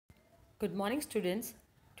Good morning, students.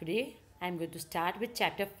 Today I am going to start with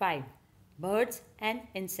chapter 5 Birds and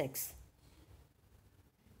Insects.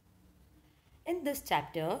 In this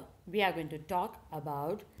chapter, we are going to talk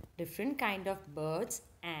about different kind of birds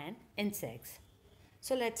and insects.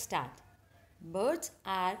 So let's start. Birds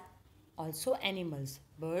are also animals.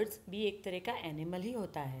 Birds भी एक तरह का animal ही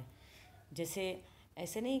होता है. जैसे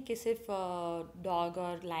ऐसे नहीं कि सिर्फ डॉग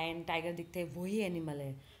और लायन टाइगर दिखते हैं वही एनिमल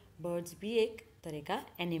है. बर्ड्स भी एक तरह का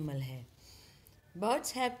एनिमल है.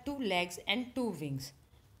 Birds have 2 legs and 2 wings.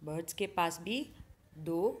 Birds के पास भी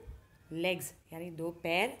 2 legs यानी 2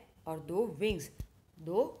 पैर और 2 wings,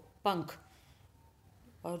 2 पंख.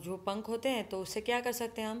 और जो पंख होते हैं तो उससे क्या कर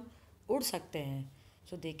सकते हैं, हम उड़ सकते हैं.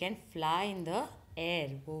 सो they can fly in the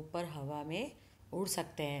air. वो ऊपर हवा में उड़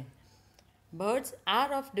सकते हैं. Birds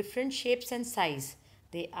are of different shapes and size.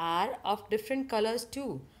 They are of different colours to.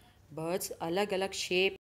 Birds अलग अलग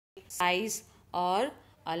शेप, साइज और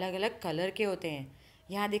अलग अलग कलर के होते हैं.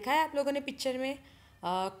 यहाँ देखा है आप लोगों ने पिक्चर में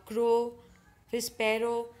क्रो, फिर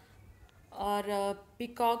स्पैरो और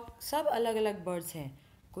पिकॉक, सब अलग अलग बर्ड्स हैं.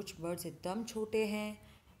 कुछ बर्ड्स एकदम छोटे हैं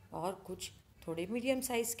और कुछ थोड़े मीडियम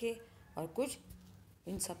साइज़ के और कुछ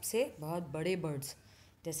इन सबसे बहुत बड़े बर्ड्स.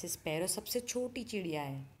 जैसे स्पैरो सबसे छोटी चिड़िया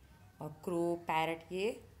है और क्रो, पैरट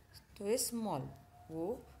ये तो ये स्मॉल,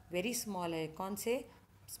 वो वेरी स्मॉल है. कौन से?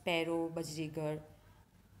 स्पैरो, बजरीगर.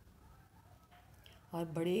 और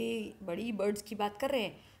बड़ी बड़ी बर्ड्स की बात कर रहे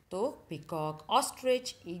हैं तो पिकॉक,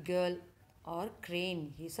 ऑस्ट्रिच, ईगल और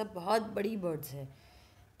क्रेन, ये सब बहुत बड़ी बर्ड्स है.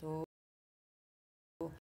 तो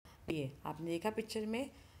ये आपने देखा पिक्चर में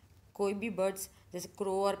कोई भी बर्ड्स जैसे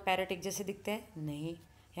क्रो और पैरट एक जैसे दिखते हैं? नहीं.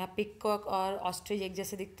 यहाँ पिकॉक और ऑस्ट्रिच एक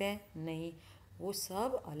जैसे दिखते हैं? नहीं. वो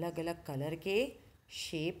सब अलग अलग कलर के,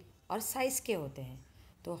 शेप और साइज़ के होते हैं.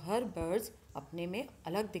 तो हर बर्ड्स अपने में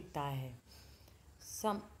अलग दिखता है.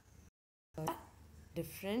 सम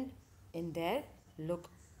different in their look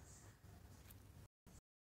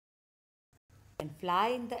and fly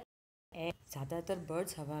in the air. ज़्यादातर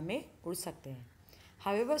birds हवा में उड़ सकते हैं.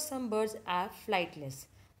 However, some birds are flightless.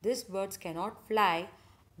 These birds cannot fly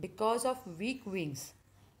because of weak wings.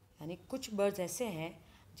 यानी कुछ birds ऐसे हैं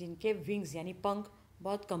जिनके wings यानी पंख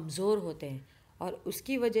बहुत कमज़ोर होते हैं और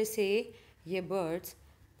उसकी वजह से ये birds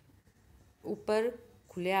ऊपर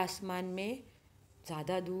खुले आसमान में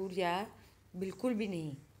ज़्यादा दूर या बिल्कुल भी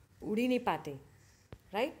नहीं उड़ ही नहीं पाते.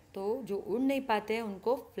 राइट. तो जो उड़ नहीं पाते हैं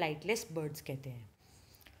उनको फ्लाइटलेस बर्ड्स कहते हैं.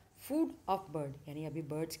 फूड ऑफ बर्ड यानी अभी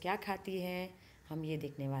बर्ड्स क्या खाती हैं हम ये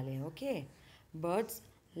देखने वाले हैं. Okay. Birds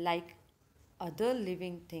like other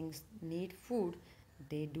living things need food.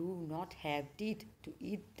 They do not have teeth to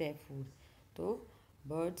eat their food. तो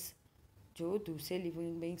बर्ड्स जो दूसरे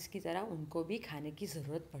लिविंग बींग्स की तरह उनको भी खाने की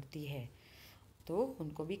ज़रूरत पड़ती है. तो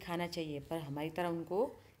उनको भी खाना चाहिए पर हमारी तरह उनको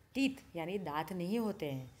टीथ यानी दांत नहीं होते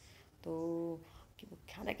हैं. तो कि वो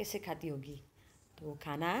खाना कैसे खाती होगी? तो वो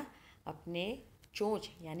खाना अपने चोंच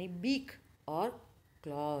यानी बीक और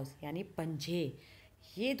क्लॉज यानी पंजे,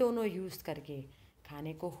 ये दोनों यूज़ करके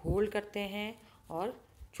खाने को होल्ड करते हैं और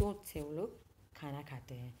चोंच से वो लोग खाना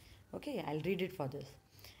खाते हैं. Okay, I will read it for this.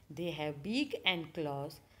 They have beak and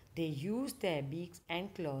clause. They use their beaks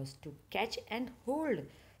and clause to catch and hold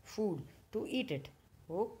food to eat it.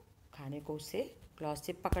 वो खाने को उससे क्लॉज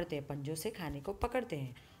से पकड़ते हैं, पंजों से खाने को पकड़ते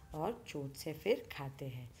हैं और चोंच से फिर खाते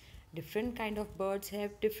हैं. Different kind of birds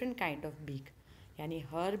have different kind of beak. यानी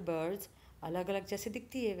हर बर्ड्स अलग अलग जैसे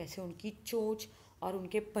दिखती है वैसे उनकी चोंच और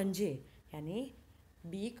उनके पंजे यानी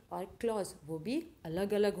बीक और क्लॉज वो भी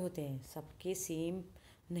अलग अलग होते हैं. सबके सेम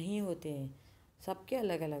नहीं होते हैं, सबके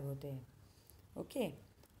अलग अलग होते हैं. Okay.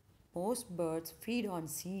 Most birds feed on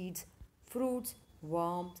seeds, fruits,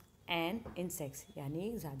 worms and insects.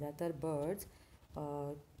 यानी ज़्यादातर बर्ड्स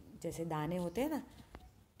जैसे दाने होते हैं ना,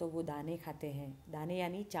 तो वो दाने खाते हैं. दाने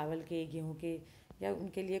यानी चावल के, गेहूं के या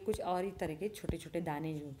उनके लिए कुछ और ही तरह के छोटे छोटे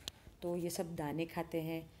दाने जो, तो ये सब दाने खाते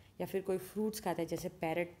हैं. या फिर कोई फ्रूट्स खाता है जैसे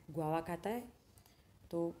पैरट गुआवा खाता है.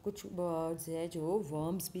 तो कुछ बर्ड्स है जो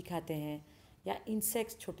वर्म्स भी खाते हैं या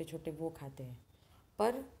इंसेक्ट्स छोटे छोटे वो खाते हैं.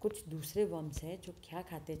 पर कुछ दूसरे वर्म्स हैं जो क्या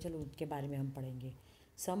खाते हैं, चलो उनके बारे में हम पढ़ेंगे.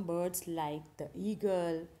 Some birds like the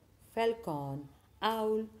eagle, falcon,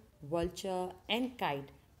 owl, vulture and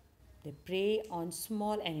kite. They prey on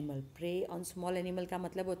small animal. Prey on small animal का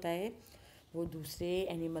मतलब होता है वो दूसरे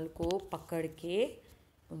एनिमल को पकड़ के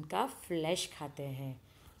उनका फ्लैश खाते हैं.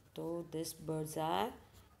 तो this birds are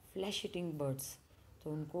flesh eating birds.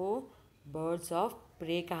 तो उनको बर्ड्स ऑफ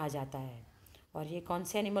प्रे कहा जाता है. और ये कौन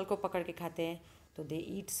से एनिमल को पकड़ के खाते हैं? तो दे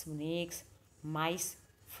ईट snacks, mice,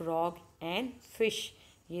 frog and fish.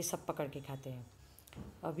 ये सब पकड़ के खाते हैं.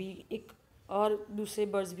 अभी एक और दूसरे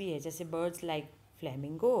बर्ड्स भी है जैसे birds like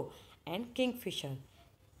flamingo and Kingfisher.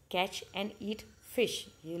 Catch and eat fish,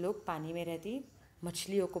 ये लोग पानी में रहती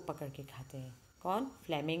मछलियों को पकड़ के खाते हैं। कौन?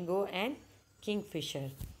 Flamingo and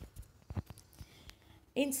Kingfisher.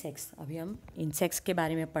 इंसेक्ट्स, अभी हम इंसेक्ट्स के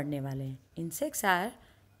बारे में पढ़ने वाले हैं। Insects are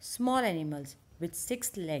small animals with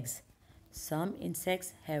 6 legs. Some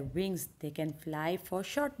insects have wings, they can fly for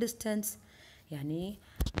short distance. यानी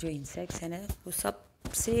जो इंसेक्ट्स हैं ना वो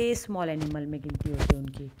सबसे स्मॉल एनिमल में गिनती होती है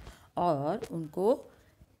उनकी, और उनको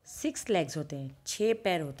 6 legs होते हैं, 6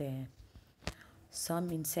 पैर होते हैं। सम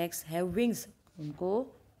इंसेक्ट्स हैव विंग्स, उनको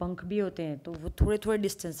पंख भी होते हैं, तो वो थोड़े थोड़े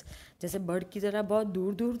डिस्टेंस, जैसे बर्ड की तरह बहुत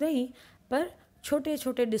दूर दूर नहीं, पर छोटे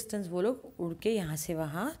छोटे डिस्टेंस वो लोग उड़ के यहाँ से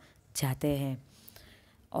वहाँ जाते हैं।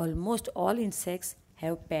 Almost all insects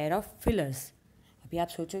have pair of fillers. अभी आप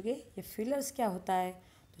सोचोगे ये फिलर्स क्या होता है,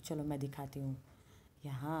 तो चलो मैं दिखाती हूँ।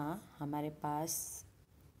 यहाँ हमारे पास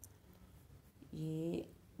ये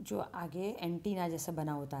जो आगे एंटीना जैसा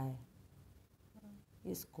बना होता है,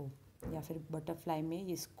 इसको, या फिर बटरफ्लाई में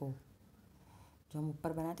इसको जो हम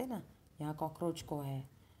ऊपर बनाते हैं ना, यहाँ कॉकरोच को है,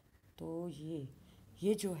 तो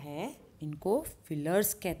ये जो है इनको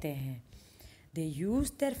फिलर्स कहते हैं। दे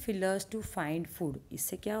use their fillers to find food.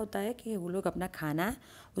 इससे क्या होता है कि वो लोग अपना खाना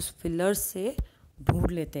उस फिलर्स से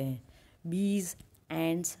ढूंढ लेते हैं। बीज,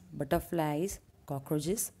 ends, butterflies,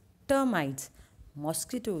 cockroaches, termites,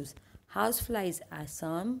 mosquitoes, house flies are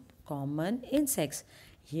some common insects.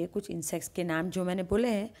 ये कुछ इंसेक्ट्स के नाम जो मैंने बोले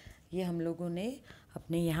हैं, ये हम लोगों ने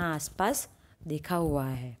अपने यहाँ आसपास देखा हुआ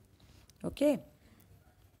है। Okay,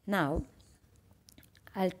 now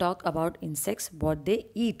I will talk about insects, what they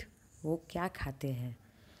ईट, वो क्या खाते हैं।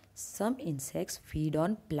 Some insects feed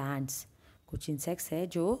on plants. कुछ इंसेक्ट्स है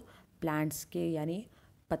जो प्लांट्स के यानी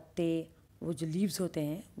पत्ते, वो जो लीव्स होते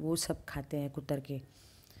हैं वो सब खाते हैं कुतर के।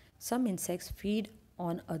 Some insects feed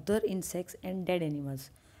on other insects and dead animals.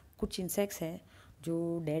 कुछ इंसेक्ट्स हैं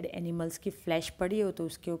जो डेड एनिमल्स की फ्लैश पड़ी हो तो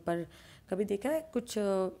उसके ऊपर, कभी देखा है कुछ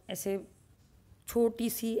ऐसे छोटी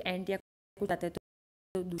सी एंट या कुछ आते हैं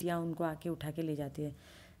तो दूसरियाँ उनको आके उठा के ले जाती है,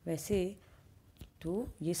 वैसे तो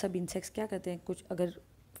ये सब इंसेक्ट्स क्या करते हैं, कुछ अगर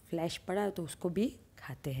फ्लैश पड़ा है तो उसको भी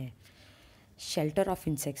खाते हैं। शेल्टर ऑफ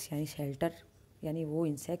इंसेक्ट्स, यानी शेल्टर यानी वो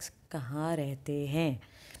इंसेक्ट्स कहाँ रहते हैं।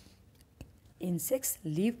 इंसेक्ट्स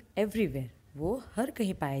लिव एवरीवेयर, वो हर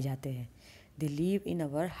कहीं पाए जाते हैं। They live in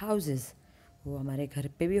our houses, वो हमारे घर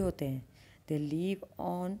पे भी होते हैं। दे लिव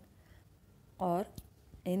ऑन और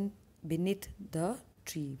इन बीनीथ द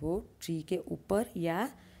ट्री, वो ट्री के ऊपर या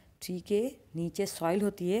ट्री के नीचे सॉइल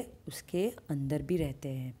होती है उसके अंदर भी रहते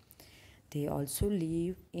हैं। दे ऑल्सो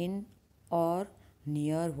लिव इन और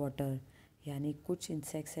नियर वाटर, यानी कुछ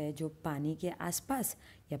इंसेक्ट्स है जो पानी के आसपास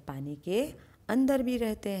या पानी के अंदर भी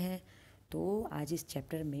रहते हैं। तो आज इस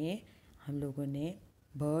चैप्टर में हम लोगों ने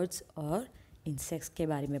बर्ड्स और इंसेक्ट्स के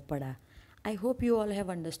बारे में पढ़ा। I hope you all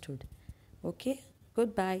have understood. Okay,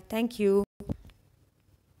 good bye, thank you.